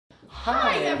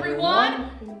Hi everyone!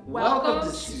 Welcome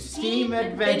to STEAM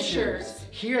Adventures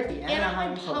here at the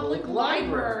Anaheim Public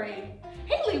Library.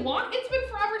 Hey Lewan, it's been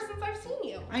forever since I've seen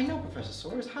you. I know, Professor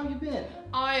Soares. How you been?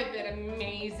 I've been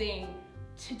amazing.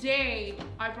 Today,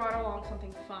 I brought along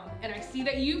something fun, and I see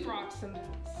that you brought some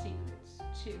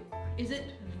secrets too. Is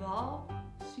it the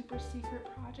super secret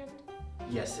project?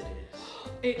 Yes, it is.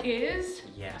 It is?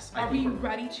 Yes. Are we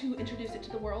ready to introduce it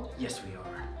to the world? Yes, we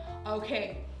are.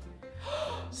 Okay.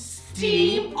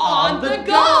 STEAM on the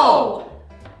go!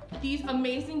 These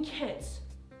amazing kids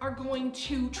are going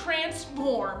to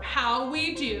transform how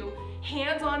we do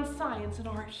hands-on science and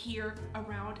art here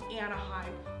around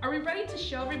Anaheim. Are we ready to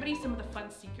show everybody some of the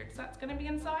fun secrets that's going to be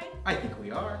inside? I think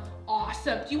we are.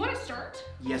 Awesome. Do you want to start?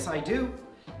 Yes, I do.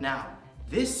 Now,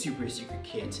 this super secret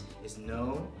kit is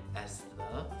known as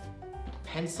the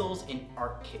Pencils and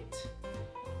Art Kit.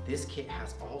 This kit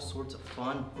has all sorts of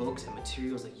fun books and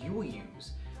materials that you will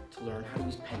use to learn how to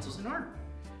use pencils in art.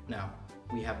 Now,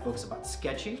 we have books about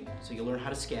sketching, so you'll learn how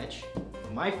to sketch.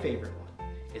 My favorite one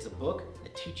is a book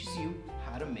that teaches you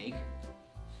how to make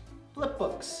flip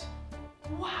books.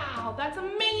 Wow, that's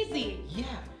amazing!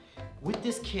 Yeah, with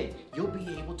this kit, you'll be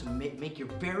able to make your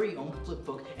very own flip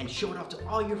book and show it off to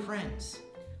all your friends.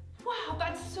 Wow,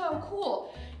 that's so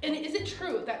cool. And is it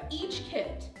true that each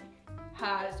kit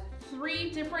has 3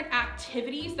 different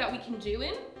activities that we can do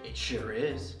in? It sure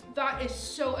is. That is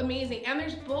so amazing. And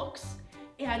there's books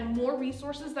and more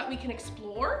resources that we can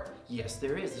explore? Yes,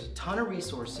 there is. There's a ton of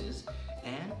resources,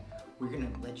 and we're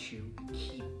gonna let you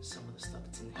keep some of the stuff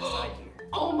that's inside here.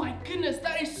 Oh my goodness,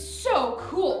 that is so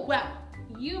cool. Well,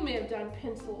 you may have done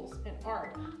pencils and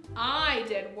art. I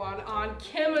did one on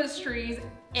chemistries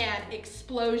and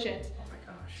explosions. Oh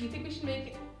my gosh. Do you think we should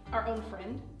make our own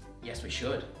friend? Yes, we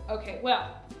should. Okay,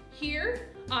 well, here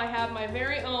I have my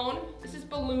very own, this is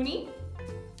Balloony,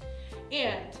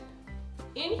 and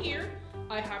in here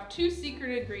I have 2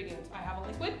 secret ingredients. I have a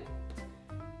liquid,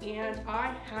 and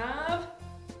I have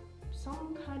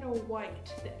some kind of white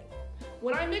thing.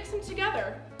 When I mix them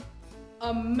together,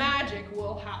 a magic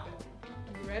will happen.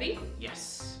 You ready?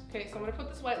 Yes. Okay, so I'm gonna put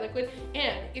this white liquid,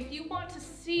 and if you want to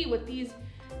see what these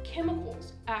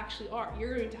chemicals actually are,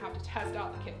 you're going to have to test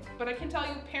out the kit. But I can tell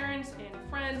you, parents and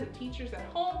friends and teachers at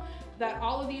home, that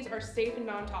all of these are safe and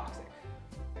non-toxic.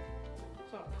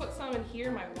 So I'll put some in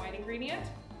here, my white ingredient.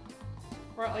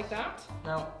 Pour it like that.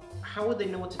 Now, how would they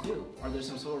know what to do? Are there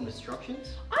some sort of instructions?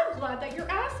 I'm glad that you're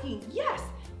asking. Yes,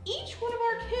 each one of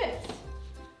our kits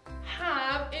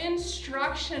have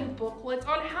instruction booklets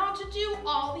on how to do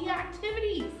all the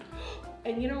activities.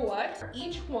 And you know what?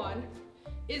 Each one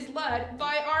is led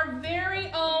by our very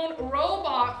own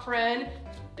robot friend,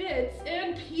 Bits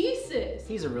and Pieces.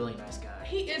 He's a really nice guy.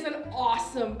 He is an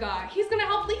awesome guy. He's gonna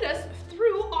help lead us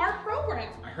through our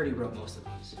program. I heard he wrote most of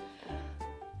these.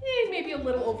 Maybe a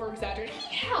little over-exaggerated.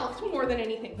 He helps more than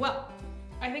anything. Well,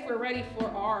 I think we're ready for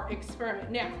our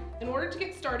experiment. Now, in order to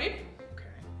get started, okay,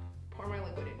 pour my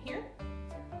liquid in here.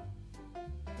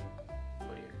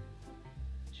 Put here.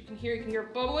 As you can hear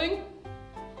it bubbling.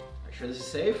 Are you sure this is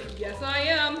safe? Yes, I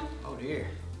am. Oh dear.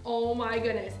 Oh my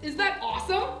goodness. Is that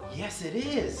awesome? Yes, it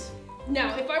is.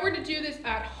 Now, if I were to do this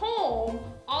at home,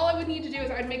 all I would need to do is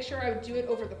I'd make sure I would do it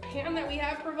over the pan that we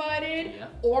have provided,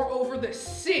 or over the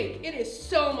sink. It is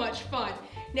so much fun.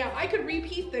 Now, I could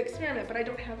repeat the experiment, but I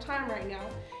don't have time right now.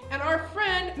 And our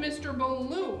friend, Mr.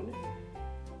 Balloon,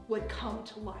 would come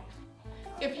to life.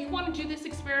 If you want to do this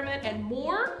experiment and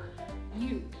more,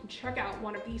 you can check out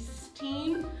one of these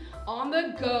STEAM on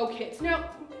the Go kits.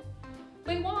 Now,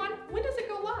 Lewan, when does it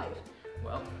go live?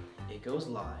 Well, it goes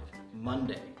live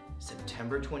Monday,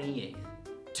 September 28th,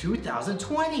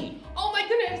 2020. Oh my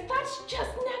goodness, that's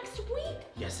just next week.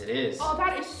 Yes, it is. Oh,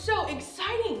 that is so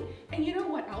exciting. And you know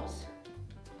what else?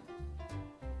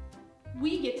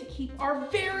 We get to keep our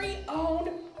very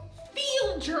own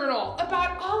field journal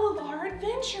about all of our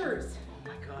adventures. Oh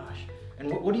my gosh.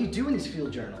 And what do you do in these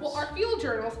field journals? Well, our field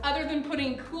journals, other than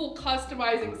putting cool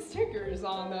customizing stickers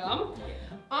on them,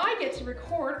 I get to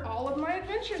record all of my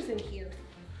adventures in here.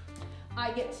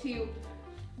 I get to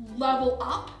level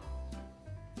up.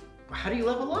 How do you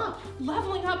level up?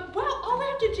 Leveling up, well, all I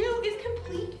have to do is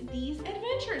complete these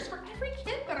adventures. For every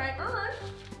kit that I earn,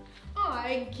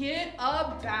 I get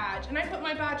a badge, and I put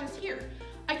my badges here.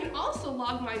 I can also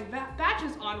log my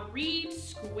badges on Read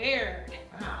Squared.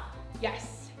 Wow.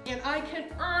 Yes, and I can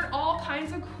earn all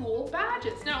kinds of cool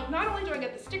badges. Now, not only do I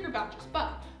get the sticker badges,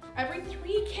 but for every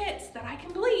 3 kits that I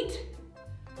complete,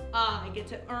 I get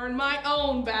to earn my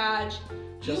own badge.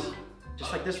 Just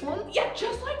like this one? Yeah,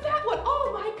 just like that one.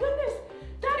 Oh my goodness.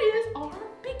 That is our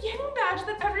beginning badge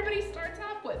that everybody starts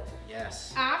off with.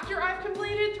 Yes. After I've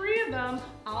completed 3 of awesome.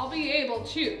 I'll be able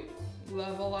to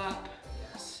level up.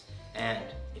 Yes, and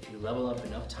if you level up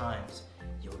enough times,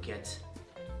 you'll get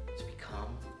to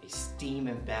become a STEAM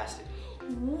ambassador.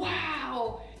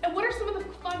 Wow! And what are some of the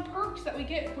fun perks that we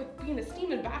get with being a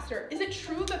STEAM ambassador? Is it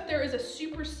true that there is a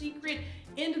super secret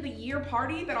end of the year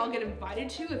party that I'll get invited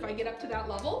to if I get up to that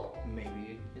level?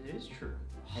 Maybe it is true.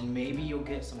 And maybe you'll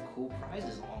get some cool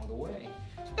prizes along the way.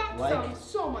 That like sounds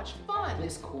so much fun.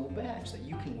 This cool badge that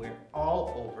you can wear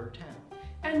all over town.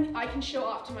 And I can show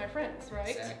off to my friends, right?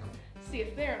 Exactly. See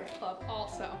if they're in the club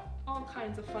also. All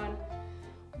kinds of fun.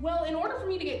 Well, in order for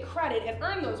me to get credit and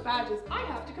earn those badges, I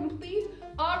have to complete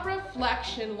a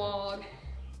reflection log.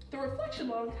 The reflection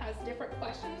log has different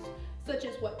questions, such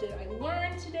as what did I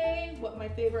learn today, what my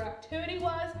favorite activity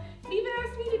was. It even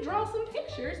asked me to draw some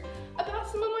pictures about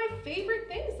some of my favorite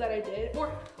things that I did,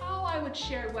 or how I would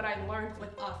share what I learned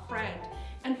with a friend.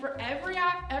 And for every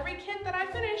kit that I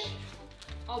finish,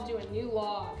 I'll do a new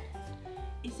log.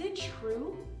 Is it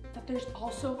true that there's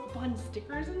also fun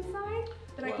stickers inside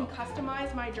that I can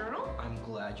customize my journal? I'm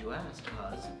glad you asked,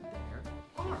 because there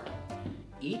are.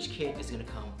 Each kit is going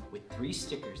to come with 3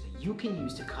 stickers that you can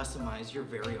use to customize your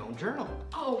very own journal.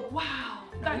 Oh wow,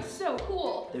 that's so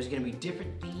cool. There's going to be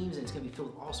different themes and it's going to be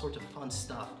filled with all sorts of fun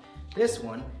stuff. This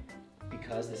one,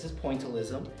 because this is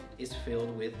pointillism, is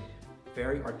filled with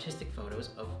very artistic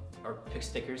photos of, or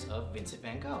stickers of Vincent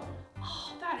van Gogh.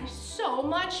 Oh, that is so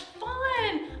much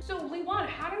fun. So Lewan,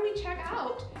 how do we check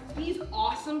out these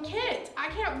awesome kits? I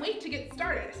can't wait to get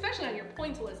started, especially on your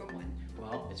pointillism one.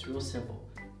 Well, it's real simple.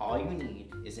 All you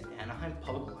need is an Anaheim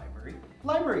Public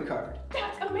Library card.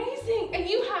 That's amazing. And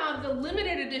you have the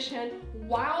limited edition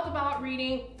Wild About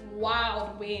Reading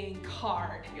Wild Wing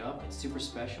card. Yup, it's super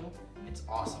special. It's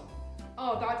awesome.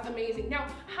 Oh, that's amazing. Now,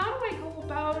 how do I go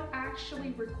about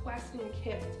actually requesting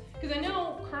kits? Because I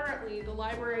know currently the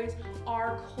libraries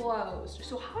are closed.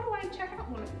 So how do I check out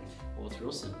one of these? Well, it's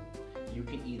real simple. You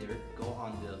can either go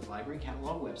on the library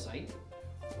catalog website,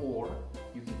 or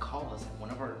you can call us at one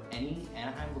of our any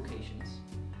Anaheim locations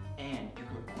and you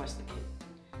can request the kit.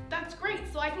 That's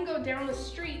great. So I can go down the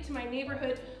street to my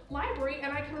neighborhood library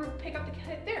and I can pick up the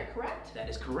kit there, correct? That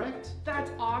is correct.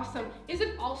 That's awesome. Is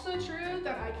it also true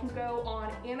that I can go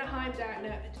on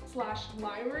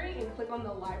anaheim.net/library and click on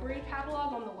the library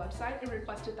catalog on the website and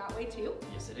request it that way too?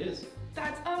 Yes, it is.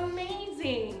 That's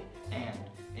amazing. And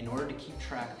in order to keep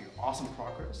track of your awesome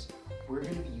progress, we're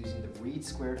going to be using the Read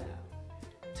Squared app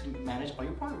to manage all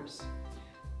your progress.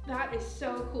 That is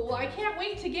so cool. I can't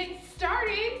wait to get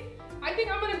started. I think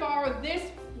I'm gonna borrow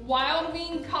this Wild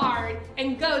Wing card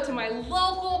and go to my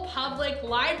local public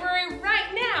library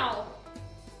right now.